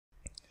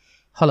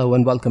Hello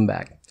and welcome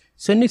back.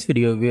 So in this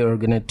video we are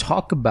going to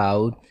talk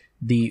about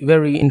the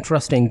very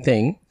interesting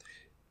thing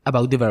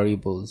about the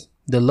variables,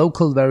 the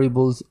local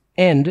variables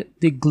and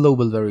the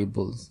global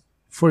variables.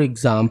 For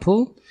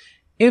example,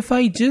 if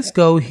I just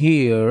go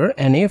here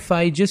and if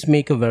I just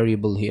make a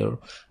variable here,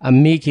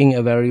 I'm making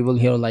a variable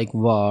here like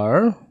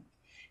var,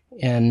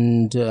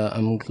 and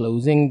I'm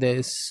closing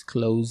this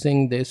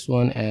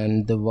one,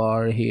 and the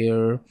var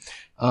here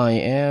I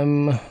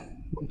am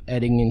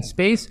adding in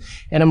space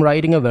and I'm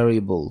writing a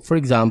variable. For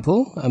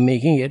example, I'm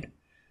making it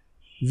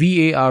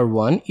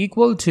var1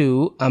 equal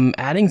to, I'm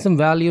adding some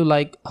value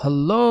like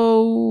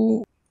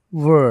hello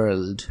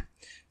world,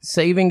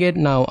 saving it.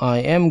 Now I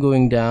am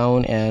going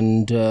down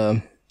and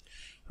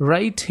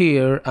right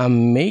here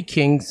I'm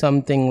making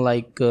something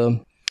like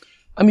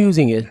I'm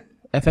using it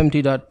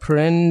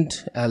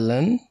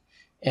fmt.println,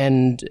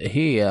 and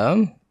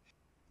here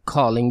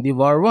calling the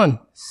var1,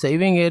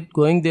 saving it,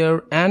 going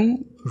there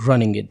and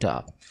running it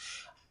up.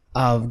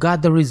 I've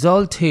got the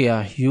result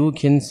here. You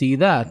can see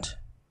that.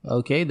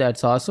 Okay,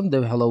 that's awesome,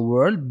 the hello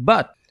world.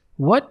 But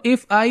what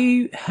if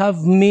I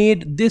have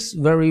made this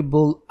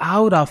variable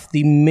out of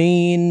the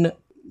main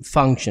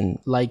function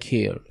like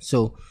here?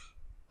 So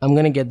I'm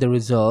gonna get the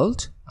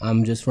result.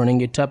 I'm just running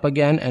it up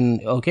again,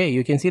 and okay,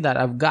 you can see that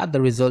I've got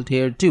the result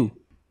here too.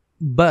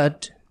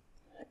 But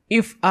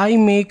if I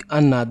make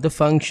another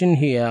function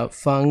here,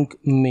 func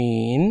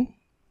main,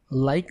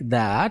 like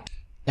that,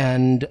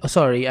 and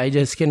sorry, I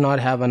just cannot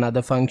have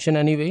another function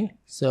anyway,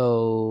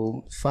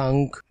 so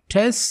func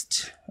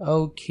test,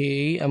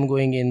 okay, I'm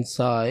going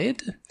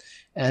inside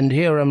and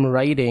here I'm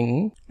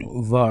writing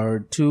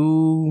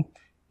var2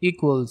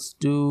 equals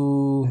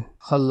to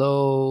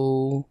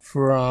hello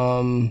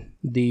from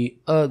the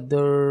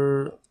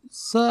other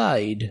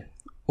side,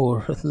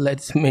 or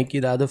let's make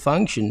it other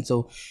function,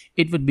 so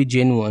it would be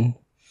gen1.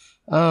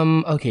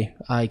 Okay,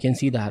 I can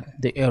see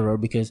that the error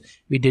because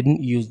we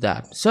didn't use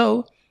that,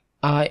 so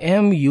I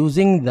am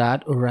using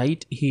that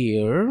right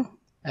here,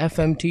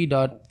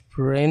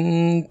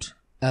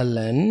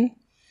 fmt.println,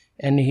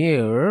 and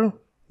here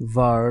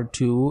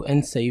var2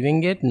 and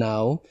saving it.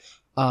 Now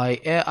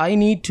I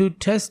need to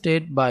test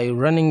it by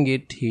running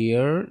it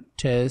here,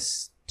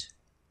 test,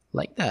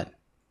 like that,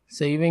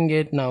 saving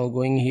it, now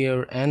going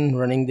here and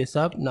running this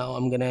up. Now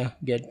I'm gonna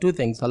get two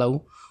things,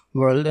 hello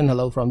world and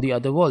hello from the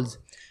other worlds.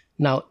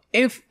 Now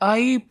if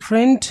I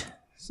print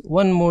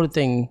one more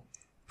thing,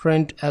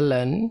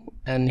 println,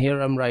 and here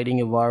I'm writing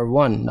a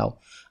var1. Now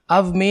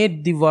I've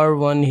made the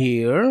var1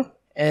 here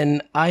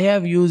and I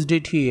have used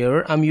it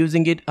here. I'm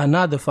using it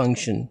another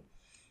function.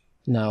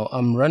 Now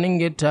I'm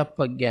running it up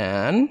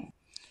again.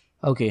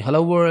 Okay,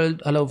 hello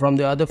world, hello from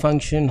the other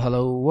function,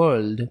 hello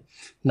world.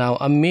 Now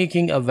I'm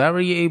making a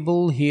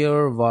variable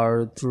here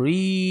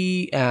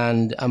var3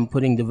 and I'm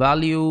putting the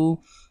value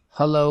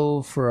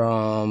hello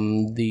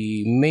from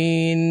the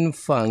main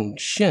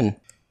function.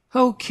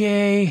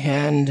 Okay,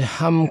 and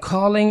I'm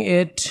calling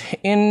it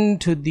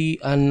into the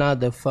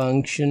another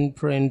function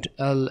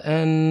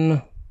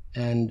println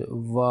and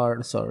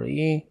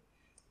var3,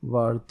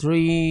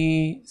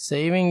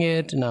 saving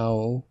it.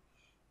 Now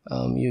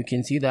you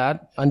can see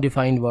that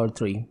undefined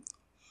var3.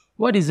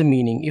 What is the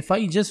meaning? If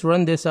I just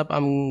run this up,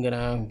 I'm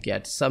gonna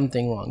get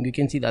something wrong. You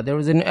can see that there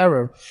is an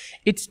error.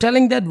 It's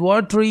telling that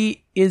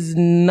var3 is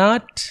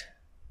not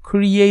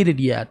created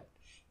yet,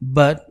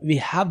 but we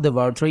have the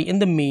var3 in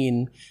the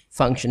main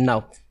function.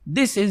 Now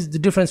this is the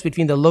difference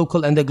between the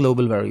local and the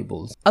global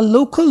variables. A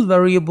local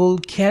variable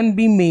can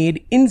be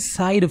made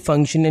inside a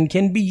function and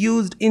can be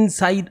used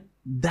inside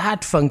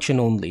that function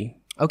only.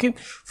 Okay,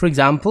 for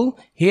example,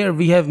 here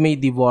we have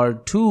made the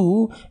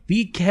var2.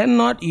 We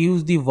cannot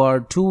use the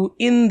var2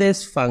 in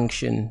this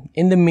function,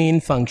 in the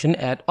main function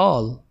at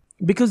all,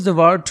 because the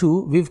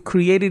var2 we've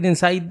created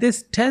inside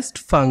this test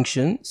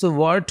function. So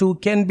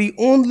var2 can be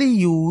only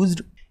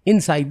used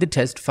inside the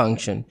test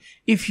function.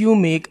 If you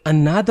make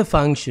another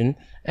function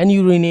and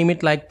you rename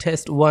it like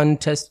test1,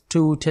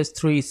 test2,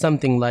 test3,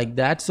 something like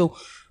that, so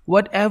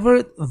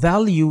whatever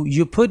value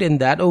you put in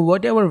that or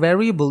whatever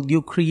variable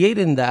you create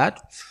in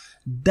that,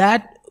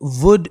 that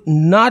would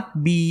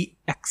not be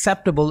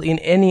acceptable in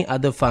any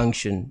other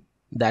function.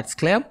 That's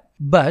clear.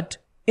 But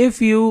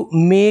if you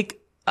make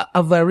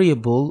a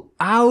variable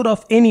out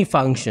of any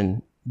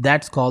function,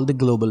 that's called the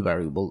global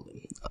variable.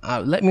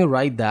 Let me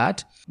write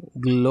that,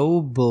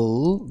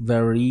 global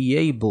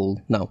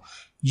variable. Now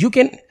you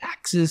can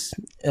access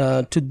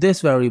to this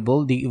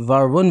variable, the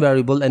var1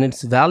 variable, and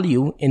its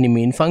value in the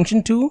main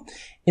function too,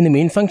 in the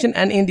main function,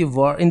 and in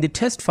the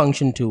test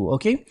function too.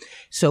 Okay,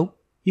 so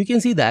you can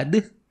see that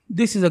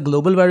this is a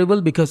global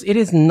variable because it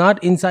is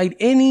not inside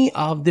any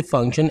of the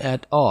function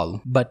at all,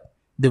 but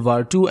the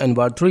var2 and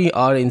var3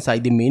 are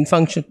inside the main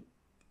function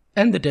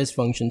and the test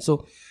function,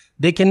 so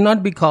they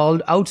cannot be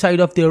called outside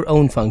of their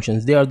own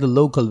functions. They are the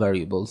local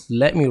variables.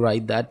 Let me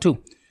write that too.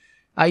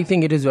 I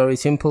think it is very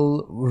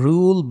simple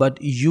rule,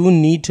 but you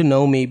need to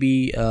know,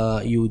 maybe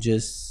you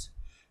just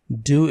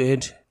do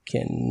it.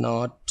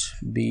 Cannot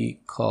be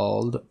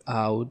called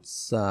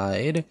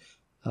outside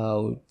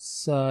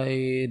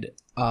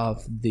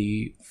of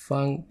the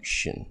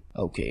function.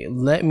 Okay,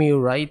 let me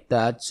write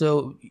that.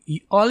 So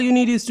all you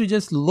need is to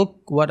just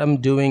look what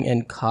I'm doing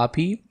and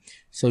copy,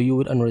 so you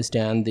would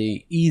understand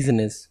the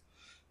easiness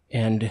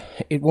and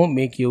it won't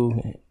make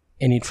you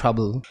any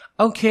trouble.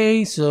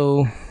 Okay,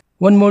 so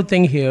one more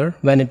thing here,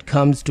 when it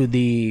comes to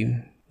the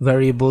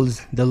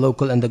variables, the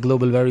local and the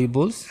global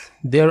variables,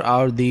 there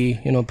are the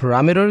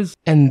parameters,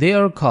 and they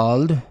are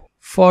called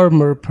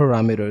formal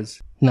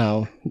parameters.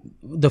 Now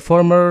the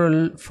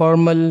formal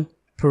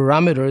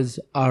parameters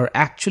are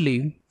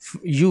actually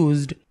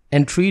used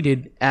and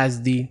treated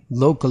as the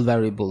local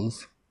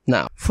variables.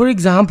 Now, for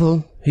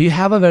example, you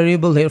have a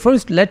variable here.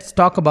 First, let's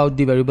talk about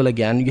the variable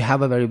again. You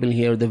have a variable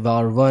here, the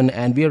var1,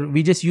 and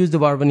we just use the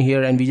var1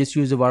 here, and we just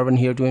use the var1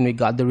 here too, and we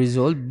got the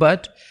result.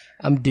 But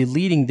I'm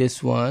deleting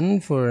this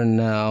one for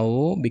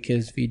now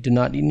because we do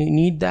not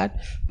need that.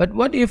 But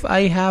what if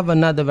I have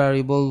another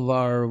variable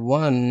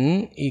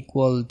var1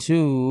 equal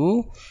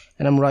to,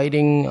 and I'm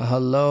writing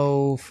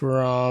hello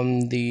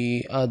from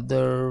the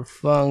other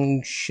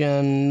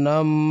function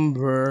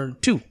number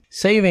 2.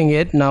 Saving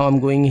it. Now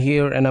I'm going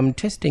here and I'm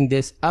testing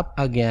this up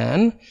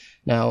again.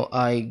 Now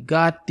I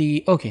got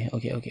the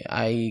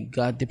I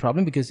got the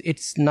problem because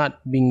it's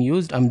not being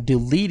used. I'm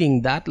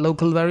deleting that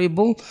local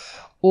variable,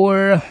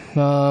 or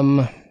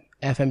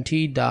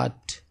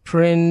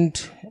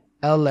fmt.println.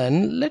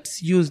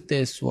 let's use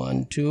this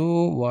one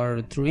too,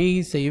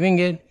 var3, saving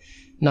it.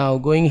 Now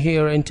going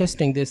here and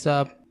testing this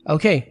up.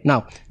 Okay,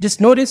 now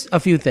just notice a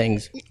few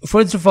things.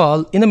 First of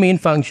all, in the main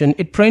function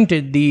it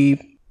printed the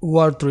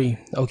var3.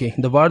 Okay,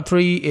 the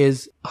var3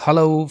 is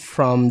hello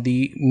from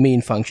the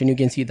main function. You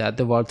can see that,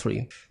 the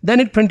var3. Then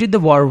it printed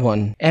the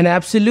var1, and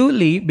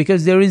absolutely,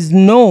 because there is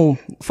no,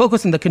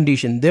 focus on the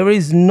condition, there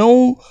is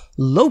no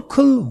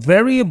local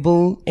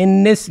variable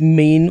in this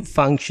main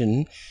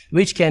function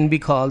which can be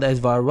called as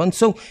var1.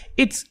 So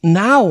it's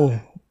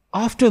now,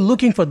 after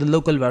looking for the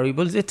local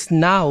variables, it's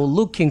now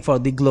looking for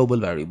the global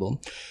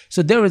variable.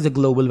 So there is a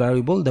global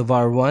variable, the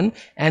var1,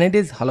 and it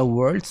is hello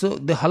world. So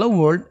the hello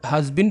world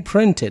has been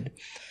printed.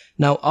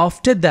 Now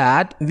after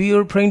that, we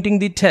are printing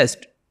the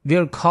test. We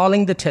are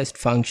calling the test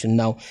function.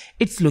 Now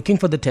it's looking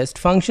for the test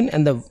function,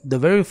 and the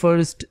very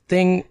first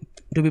thing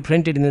to be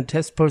printed in the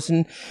test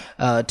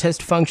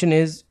function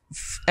is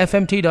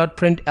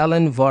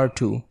fmt.println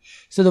var2.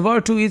 So the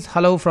var2 is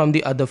hello from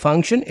the other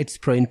function, it's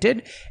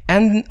printed,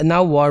 and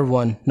now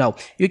var1. Now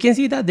you can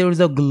see that there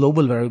is a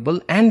global variable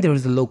and there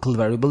is a local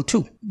variable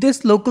too.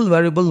 This local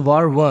variable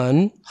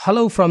var1,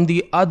 hello from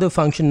the other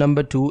function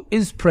number 2,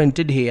 is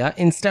printed here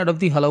instead of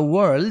the hello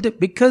world,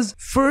 because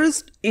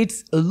first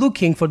it's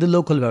looking for the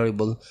local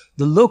variable.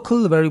 The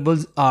local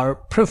variables are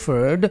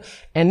preferred,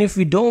 and if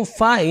we don't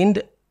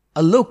find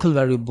a local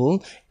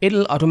variable,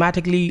 it'll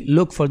automatically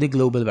look for the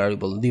global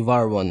variable, the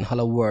var1,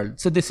 hello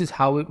world. So this is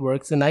how it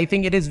works, and I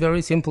think it is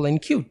very simple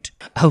and cute.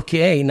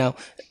 Okay, now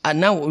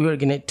we're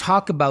gonna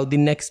talk about the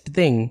next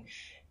thing.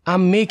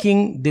 I'm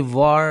making the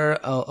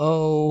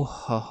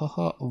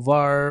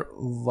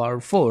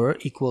var4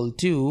 equal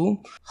to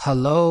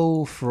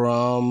hello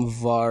from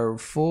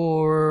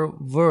var4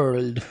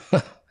 world.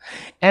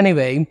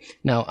 Anyway,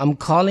 now I'm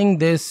calling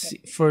this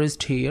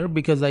first here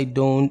because I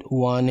don't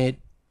want it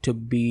to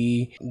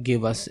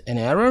give us an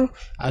error.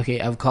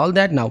 Okay, I've called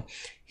that. Now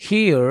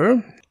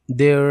here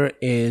there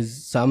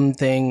is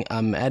something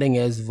I'm adding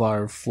as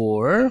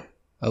var4.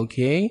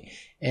 Okay,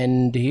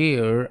 and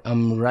here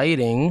I'm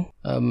writing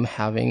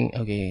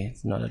okay,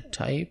 it's not a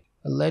type.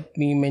 Let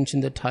me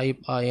mention the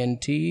type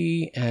int,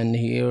 and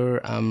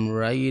here I'm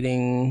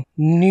writing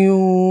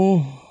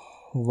new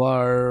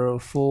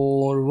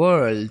var4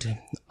 world.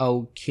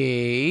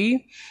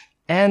 Okay,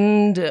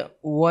 and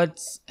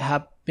what's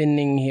happening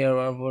here?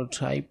 Our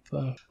type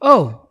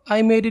oh,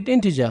 I made it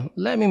integer.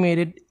 Let me make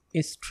it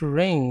a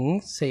string,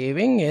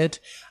 saving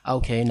it.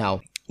 Okay, now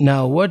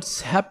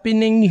what's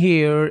happening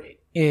here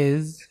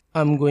is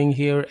I'm going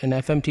here and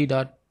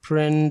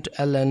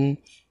fmt.println,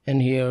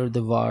 and here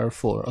the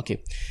var4.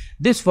 Okay,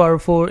 this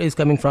var4 is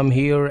coming from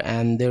here,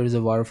 and there is a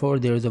var4,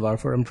 there is a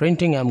var4 I'm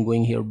printing. I'm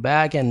going here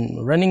back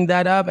and running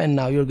that up, and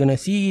now you're gonna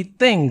see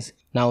things.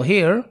 Now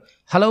here,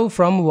 hello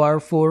from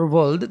var4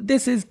 world,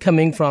 this is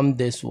coming from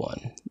this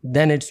one.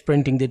 Then it's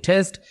printing the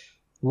test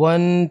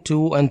 1,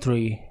 2 and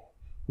 3,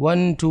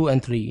 1, 2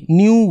 and 3,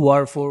 new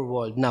var4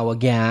 world. Now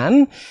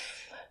again,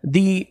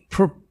 the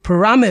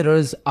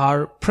parameters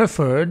are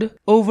preferred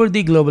over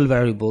the global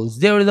variables.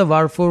 There is a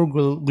var4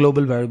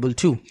 global variable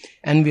too,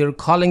 and we are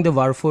calling the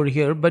var4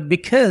 here, but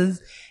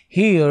because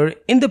here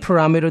in the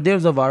parameter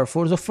there's a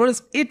var4, so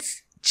first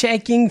it's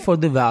checking for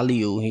the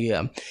value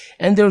here,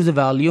 and there's a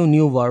value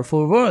new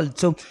var4 world.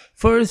 So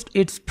first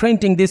it's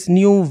printing this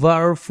new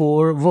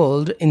var4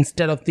 world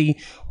instead of the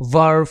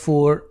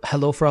var4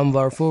 hello from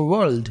var4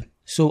 world.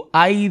 So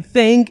I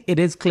think it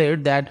is clear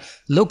that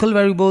local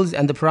variables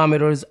and the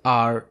parameters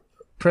are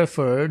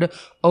preferred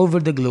over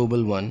the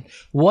global one.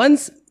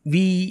 Once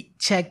we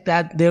check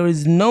that there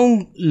is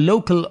no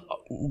local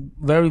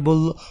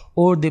variable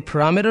or the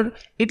parameter,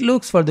 it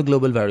looks for the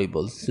global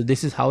variables. So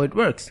this is how it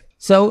works.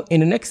 So in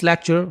the next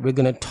lecture, we're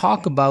going to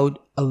talk about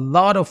a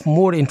lot of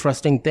more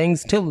interesting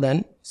things. Till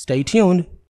then, stay tuned.